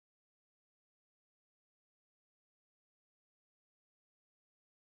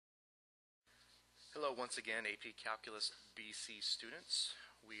Hello once again, AP Calculus BC students.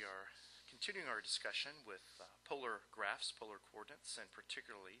 We are continuing our discussion with polar graphs, polar coordinates, and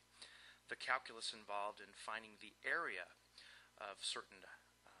particularly the calculus involved in finding the area of certain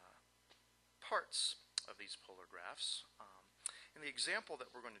parts of these polar graphs. In the example that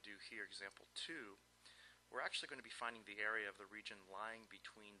we're going to do here, example 2, we're actually going to be finding the area of the region lying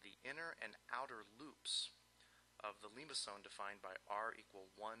between the inner and outer loops of the limacon defined by r equal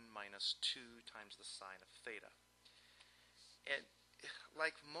 1 minus 2 times the sine of theta. And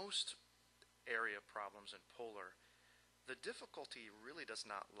like most area problems in polar, the difficulty really does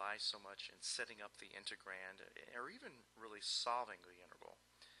not lie so much in setting up the integrand or even really solving the integral,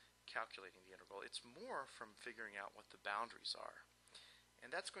 calculating the integral. It's more from figuring out what the boundaries are. And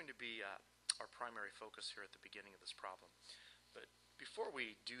that's going to be our primary focus here at the beginning of this problem. But before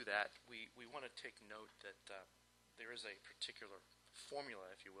we do that, we want to take note that there is a particular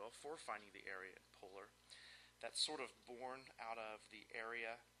formula, if you will, for finding the area in polar that's sort of born out of the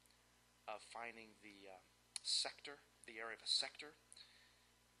area of finding the sector, the area of a sector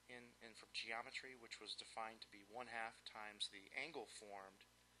in from geometry, which was defined to be 1/2 times the angle formed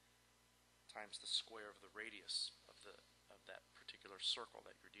times the square of the radius of that particular circle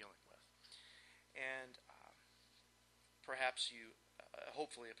that you're dealing with. And perhaps you,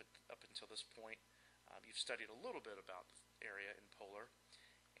 hopefully up until this point, you've studied a little bit about the area in polar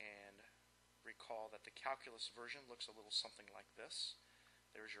and recall that the calculus version looks a little something like this.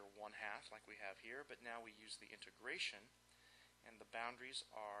 There's your 1/2 like we have here, but now we use the integration, and the boundaries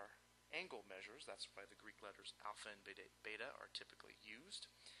are angle measures. That's why the Greek letters alpha and beta are typically used,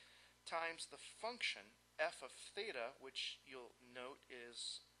 times the function f of theta, which you'll note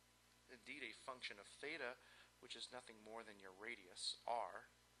is indeed a function of theta, which is nothing more than your radius,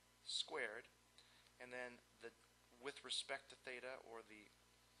 r, squared, and then with respect to theta, or the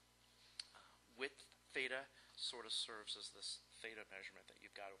width theta, sort of serves as this theta measurement that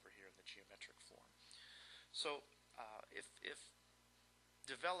you've got over here in the geometric form. So if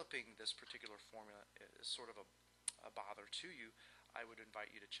developing this particular formula is sort of a bother to you, I would invite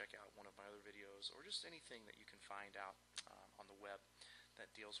you to check out one of my other videos, or just anything that you can find out on the web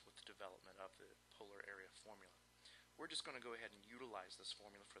that deals with the development of the polar area formula. We're just going to go ahead and utilize this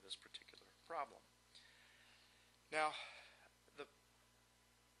formula for this particular problem. Now, the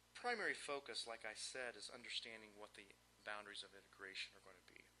primary focus, like I said, is understanding what the boundaries of integration are going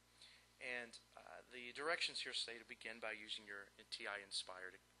to be. And the directions here say to begin by using your TI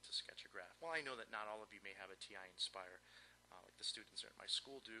Inspire to sketch a graph. Well, I know that not all of you may have a TI Inspire, like the students at my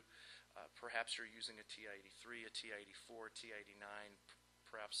school do. Perhaps you're using a TI-83, a TI-84, TI-89,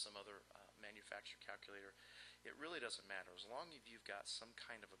 perhaps some other manufacturer calculator. It really doesn't matter. As long as you've got some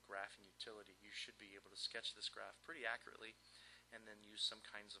kind of a graphing utility, you should be able to sketch this graph pretty accurately and then use some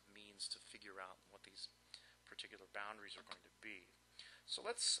kinds of means to figure out what these particular boundaries are going to be. So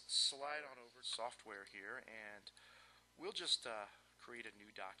let's slide on over software here, and we'll just create a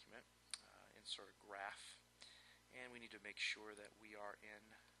new document, insert a graph, and we need to make sure that we are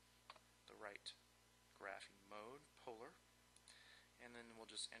in the right graphing mode, polar, and then we'll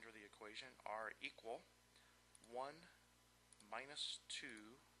just enter the equation r equal 1 minus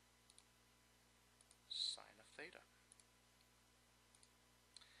 2 sine of theta.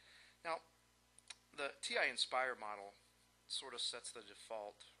 Now, the TI Inspire model sort of sets the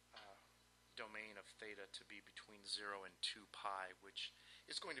default domain of theta to be between 0 and 2 pi, which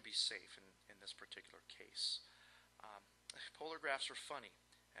is going to be safe in this particular case. Polar graphs are funny.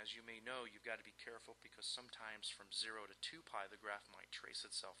 As you may know, you've got to be careful because sometimes from 0 to 2 pi the graph might trace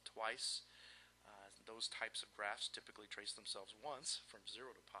itself twice. Those types of graphs typically trace themselves once, from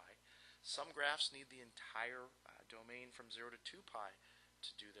 0 to pi. Some graphs need the entire domain from 0 to 2 pi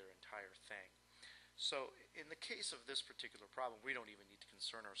to do their entire thing. So in the case of this particular problem, we don't even need to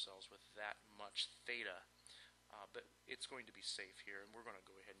concern ourselves with that much theta, but it's going to be safe here, and we're going to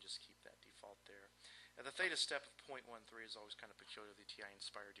go ahead and just keep that default there. And the theta step of 0.13 is always kind of peculiar. The TI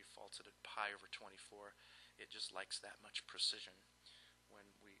Inspire defaults it at pi over 24. It just likes that much precision when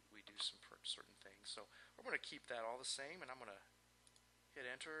we do some certain things. So we're going to keep that all the same, and I'm going to hit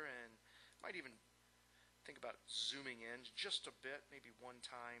enter, and might even think about zooming in just a bit, maybe one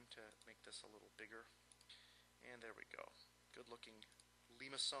time to make this a little bigger. And there we go. Good looking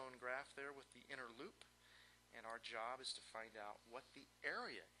limacon graph there with the inner loop, and our job is to find out what the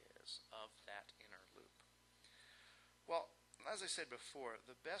area is of that inner loop. Well, as I said before,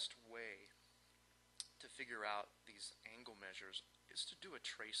 the best way to figure out these angle measures is to do a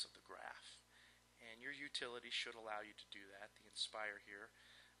trace of the graph, and your utility should allow you to do that. The Inspire here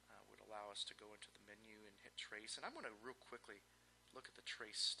would allow us to go into the menu and hit trace, and I'm going to real quickly look at the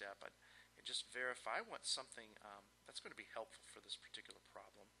trace step. and just verify. I want something that's going to be helpful for this particular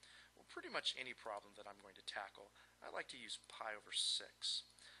problem. Well, pretty much any problem that I'm going to tackle, I like to use pi over 6.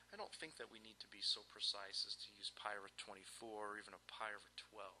 I don't think that we need to be so precise as to use pi over 24 or even a pi over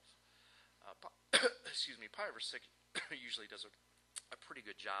 12. Excuse me, pi over 6 usually does a pretty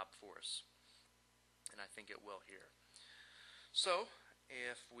good job for us, and I think it will here. So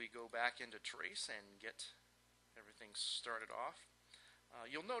if we go back into trace and get everything started off,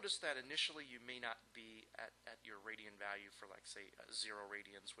 you'll notice that initially you may not be at your radian value for, like, say 0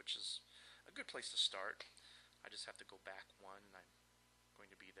 radians, which is a good place to start. I just have to go back 1 and I'm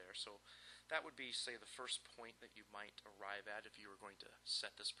going to be there. So that would be, say, the first point that you might arrive at if you were going to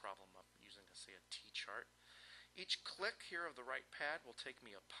set this problem up using, say, a T-chart. Each click here of the right pad will take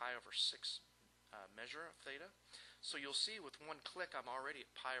me a pi over 6 measure of theta. So you'll see with one click I'm already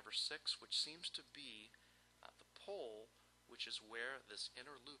at pi over 6, which seems to be the pole, which is where this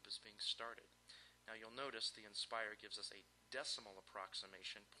inner loop is being started. Now you'll notice the Inspire gives us a decimal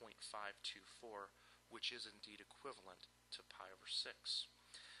approximation, 0.524, which is indeed equivalent to pi over 6.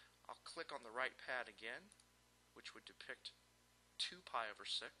 I'll click on the right pad again, which would depict 2 pi over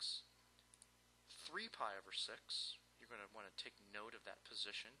 6, 3 pi over 6. You're going to want to take note of that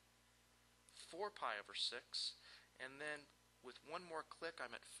position. 4 pi over 6, and then with one more click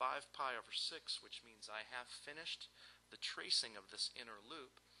I'm at 5 pi over 6, which means I have finished the tracing of this inner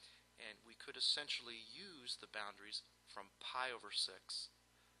loop, and we could essentially use the boundaries from pi over 6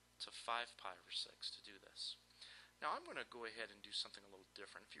 to 5 pi over 6 to do this. Now I'm going to go ahead and do something a little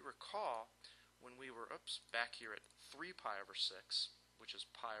different. If you recall, when we were back here at 3 pi over 6, which is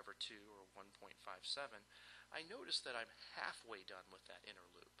pi over 2 or 1.57, I noticed that I'm halfway done with that inner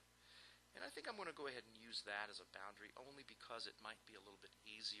loop. And I think I'm going to go ahead and use that as a boundary only because it might be a little bit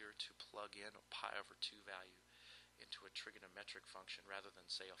easier to plug in a pi over 2 value into a trigonometric function rather than,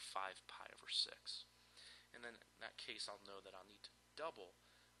 say, a 5 pi over 6. And then in that case I'll know that I'll need to double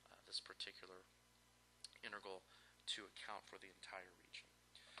this particular integral to account for the entire region.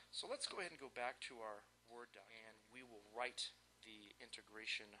 So let's go ahead and go back to our Word doc, and we will write the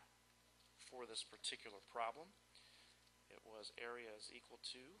integration for this particular problem. It was area is equal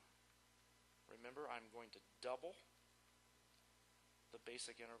to, remember, I'm going to double the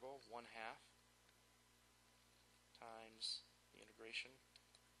basic integral, 1/2 times the integration,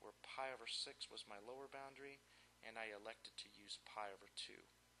 where pi over 6 was my lower boundary, and I elected to use pi over 2.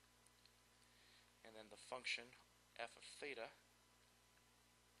 And then the function f of theta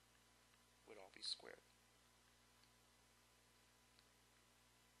would all be squared.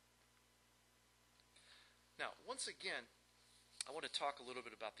 Now, once again, I want to talk a little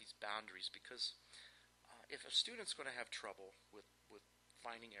bit about these boundaries because if a student's going to have trouble with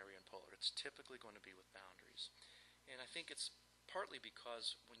finding area and polar, it's typically going to be with boundaries. And I think it's partly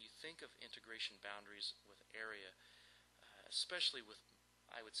because when you think of integration boundaries with area, especially with,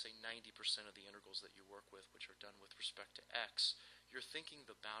 I would say, 90% of the integrals that you work with, which are done with respect to x, you're thinking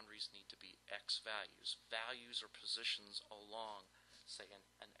the boundaries need to be x values or positions along, say,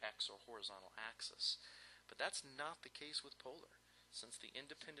 an x or horizontal axis. But that's not the case with polar. Since the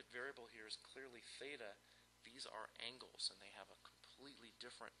independent variable here is clearly theta, these are angles, and they have a completely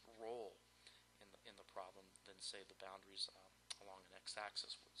different role in the problem than, say, the boundaries along an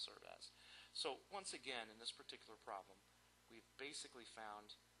x-axis would serve as. So once again, in this particular problem, we've basically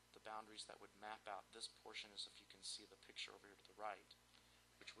found the boundaries that would map out this portion, as if you can see the picture over here to the right,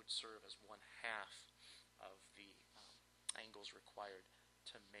 which would serve as 1/2 of the angles required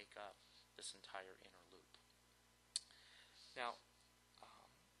to make up this entire inner loop. Now,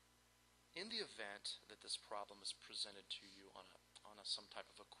 in the event that this problem is presented to you on some type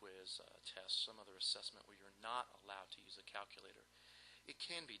of a quiz, a test, some other assessment where you're not allowed to use a calculator, it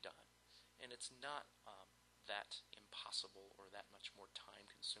can be done, and it's not that impossible or that much more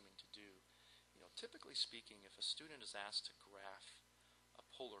time-consuming to do. Typically speaking, if a student is asked to graph a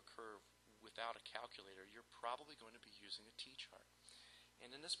polar curve without a calculator, you're probably going to be using a T-chart.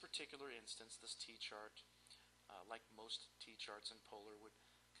 And in this particular instance, this T-chart, like most T-charts in polar, would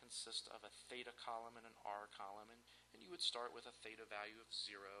consist of a theta column and an R column, and you would start with a theta value of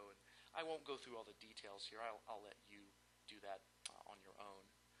 0, and I won't go through all the details here. I'll let you do that on your own.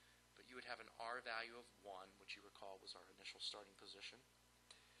 But you would have an R value of 1, which you recall was our initial starting position.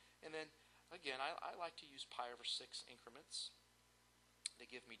 And then, again, I like to use pi over 6 increments. They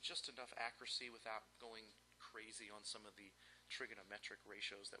give me just enough accuracy without going crazy on some of the trigonometric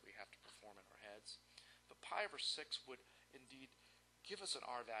ratios that we have to perform in our heads. But pi over 6 would indeed give us an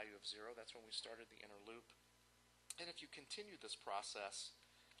R value of 0. That's when we started the inner loop. And if you continue this process,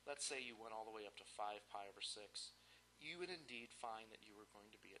 let's say you went all the way up to 5 pi over 6, you would indeed find that you were going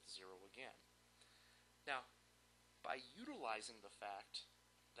to be at 0 again. Now, by utilizing the fact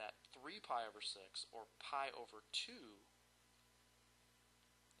that 3 pi over 6, or pi over 2,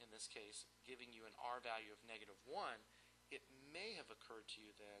 in this case, giving you an r value of -1, it may have occurred to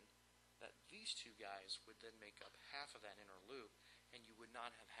you then that these two guys would then make up half of that inner loop, and you would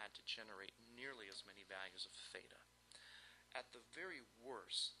not have had to generate nearly as many values of theta. At the very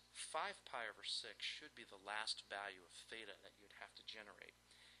worst, 5 pi over 6 should be the last value of theta that you'd have to generate.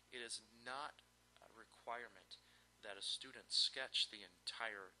 It is not a requirement that a student sketch the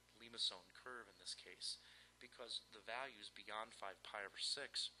entire limacon curve in this case, because the values beyond 5 pi over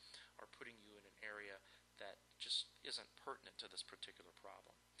 6 are putting you in an area that just isn't pertinent to this particular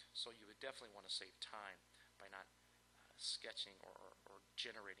problem. So you would definitely want to save time by not sketching or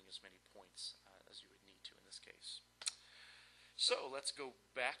generating as many points as you would need to in this case. So let's go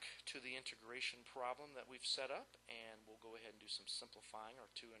back to the integration problem that we've set up, and we'll go ahead and do some simplifying. Our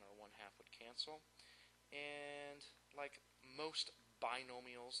 2 and our 1/2 would cancel. And like most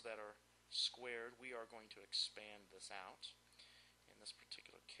binomials that are squared, we are going to expand this out. In this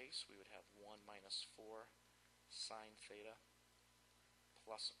particular case, we would have 1 minus 4 sine theta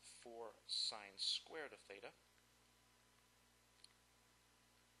plus 4 sine squared of theta.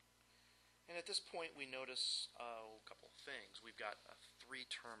 And at this point, we notice a couple of things. We've got a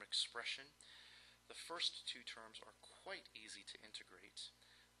 3-term expression. The first 2 terms are quite easy to integrate.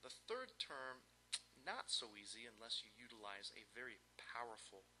 The third term, not so easy unless you utilize a very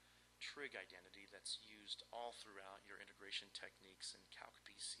powerful trig identity that's used all throughout your integration techniques in Calc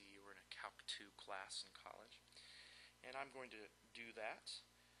BC or in a Calc 2 class in college. And I'm going to do that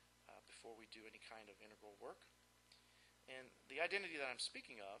before we do any kind of integral work. And the identity that I'm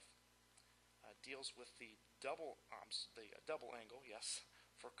speaking of deals with the double angle, yes,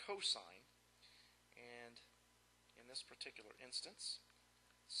 for cosine. And in this particular instance,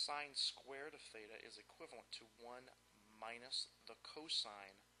 sine squared of theta is equivalent to 1 minus the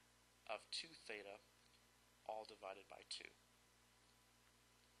cosine of 2 theta, all divided by 2.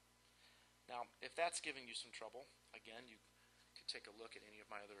 Now, if that's giving you some trouble, again, you could take a look at any of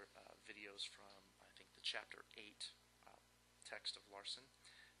my other videos from, I think, the Chapter 8 text of Larson.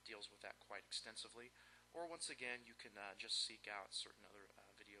 Deals with that quite extensively. Or once again, you can just seek out certain other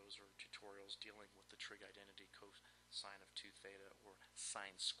videos or tutorials dealing with the trig identity cosine of 2 theta or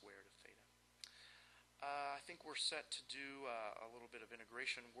sine squared of theta. I think we're set to do a little bit of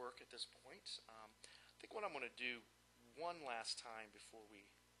integration work at this point. I think what I'm going to do one last time before we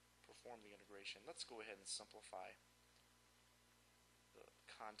perform the integration, let's go ahead and simplify the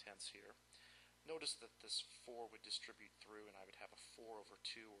contents here. Notice that this 4 would distribute through, and I would have a 4 over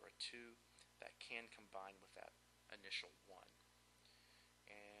 2 or a 2 that can combine with that initial 1.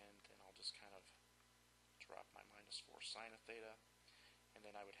 And then I'll just kind of drop my minus 4 sine of theta. And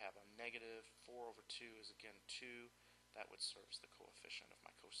then I would have a negative 4 over 2 is again 2. That would serve as the coefficient of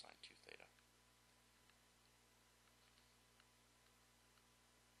my cosine 2 theta.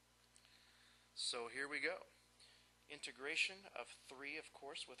 So here we go. Integration of 3, of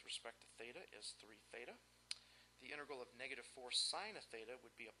course, with respect to theta is 3 theta. The integral of negative 4 sine of theta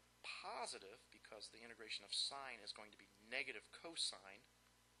would be a positive because the integration of sine is going to be negative cosine.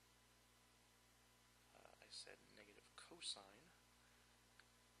 I said negative cosine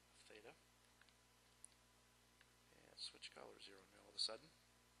of theta. And switch colors here on me all of a sudden.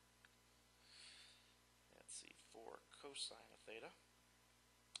 Let's see, 4 cosine of theta.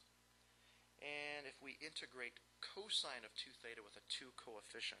 And if we integrate cosine of 2 theta with a 2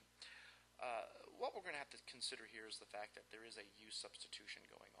 coefficient, what we're going to have to consider here is the fact that there is a u substitution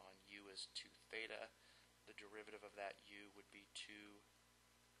going on. U is 2 theta. The derivative of that u would be 2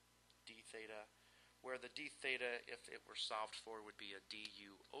 d theta, where the d theta, if it were solved for, would be a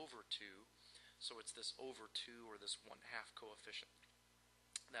du over 2. So it's this over 2 or this 1/2 coefficient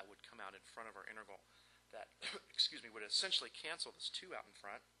that would come out in front of our integral that excuse me, would essentially cancel this 2 out in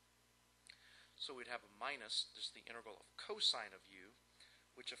front. So we'd have a minus just the integral of cosine of u,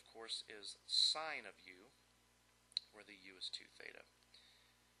 which of course is sine of u, where the u is 2 theta.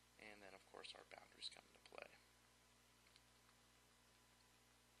 And then of course our boundaries come into play.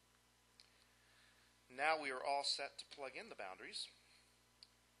 Now we are all set to plug in the boundaries.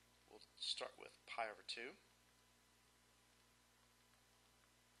 We'll start with pi over 2.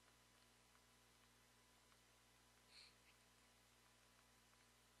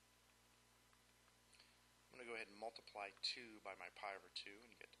 I'm going to go ahead and multiply 2 by my pi over 2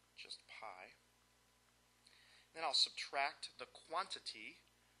 and get just pi. Then I'll subtract the quantity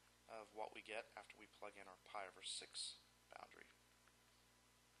of what we get after we plug in our pi over 6 boundary.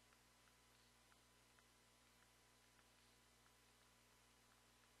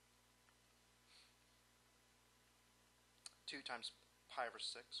 2 times pi over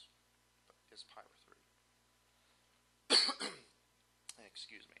 6 is pi over 3.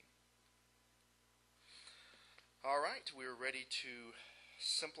 Excuse me. Alright, we're ready to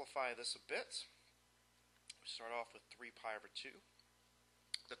simplify this a bit. We start off with 3 pi over 2.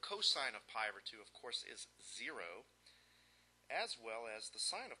 The cosine of pi over 2, of course, is 0, as well as the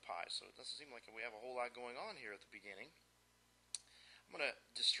sine of pi. So it doesn't seem like we have a whole lot going on here at the beginning. I'm going to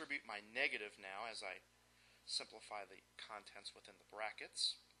distribute my negative now as I simplify the contents within the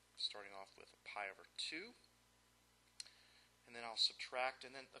brackets, starting off with pi over 2. And then I'll subtract,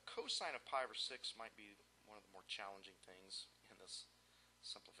 and then the cosine of pi over 6 might be one of the more challenging things in this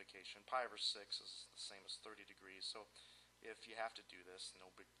simplification. Pi over 6 is the same as 30 degrees, so if you have to do this,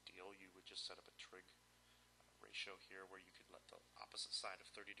 no big deal. You would just set up a trig ratio here where you could let the opposite side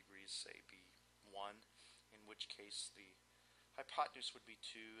of 30 degrees, say, be 1, in which case the hypotenuse would be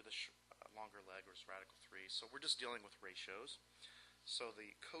 2, the longer leg is radical 3. So we're just dealing with ratios. So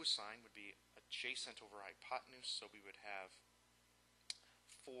the cosine would be adjacent over hypotenuse, so we would have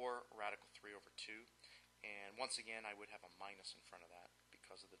 4 radical 3 over 2. And once again, I would have a minus in front of that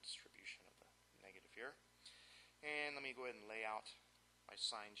because of the distribution of the negative here. And let me go ahead and lay out my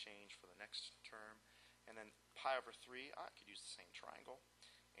sign change for the next term. And then pi over 3, I could use the same triangle.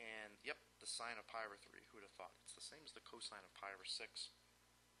 And yep, the sine of pi over 3, who would have thought? It's the same as the cosine of pi over 6.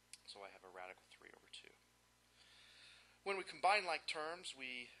 So I have a radical 3 over 2. When we combine like terms,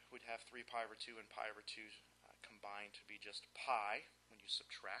 we would have 3 pi over 2 and pi over 2 combined to be just pi when you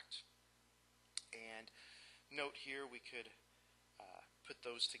subtract. And note here we could put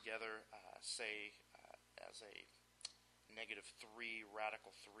those together, say, as a negative 3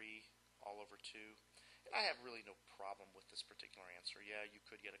 radical 3 all over 2. And I have really no problem with this particular answer. Yeah, you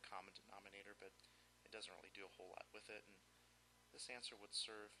could get a common denominator, but it doesn't really do a whole lot with it. And this answer would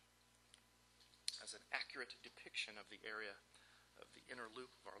serve as an accurate depiction of the area of the inner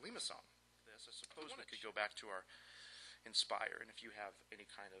loop of our limacon. This, I suppose we could go back to our Inspire, and if you have any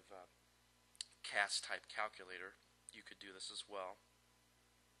kind of CAS type calculator, you could do this as well.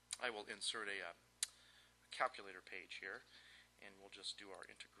 I will insert a calculator page here, and we'll just do our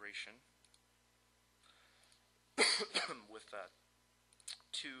integration with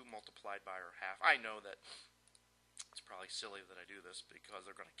 2 multiplied by or half. I know that it's probably silly that I do this because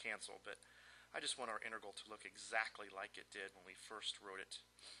they're going to cancel, but I just want our integral to look exactly like it did when we first wrote it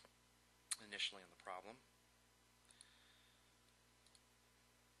initially in the problem.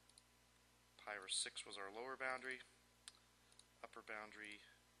 Pi over 6 was our lower boundary. Upper boundary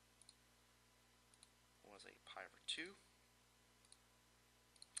was a pi over 2.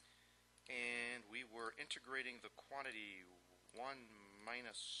 And we were integrating the quantity 1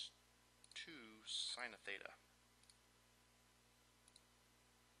 minus 2 sine of theta,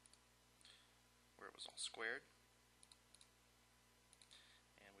 where it was all squared.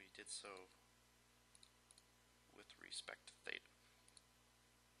 And we did so with respect to theta.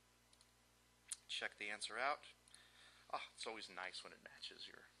 Check the answer out. It's always nice when it matches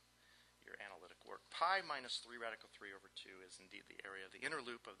your analytic work. Pi minus 3 radical 3 over 2 is indeed the area of the inner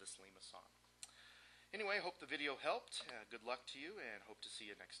loop of this limacon. Anyway, hope the video helped. Good luck to you, and hope to see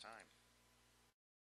you next time.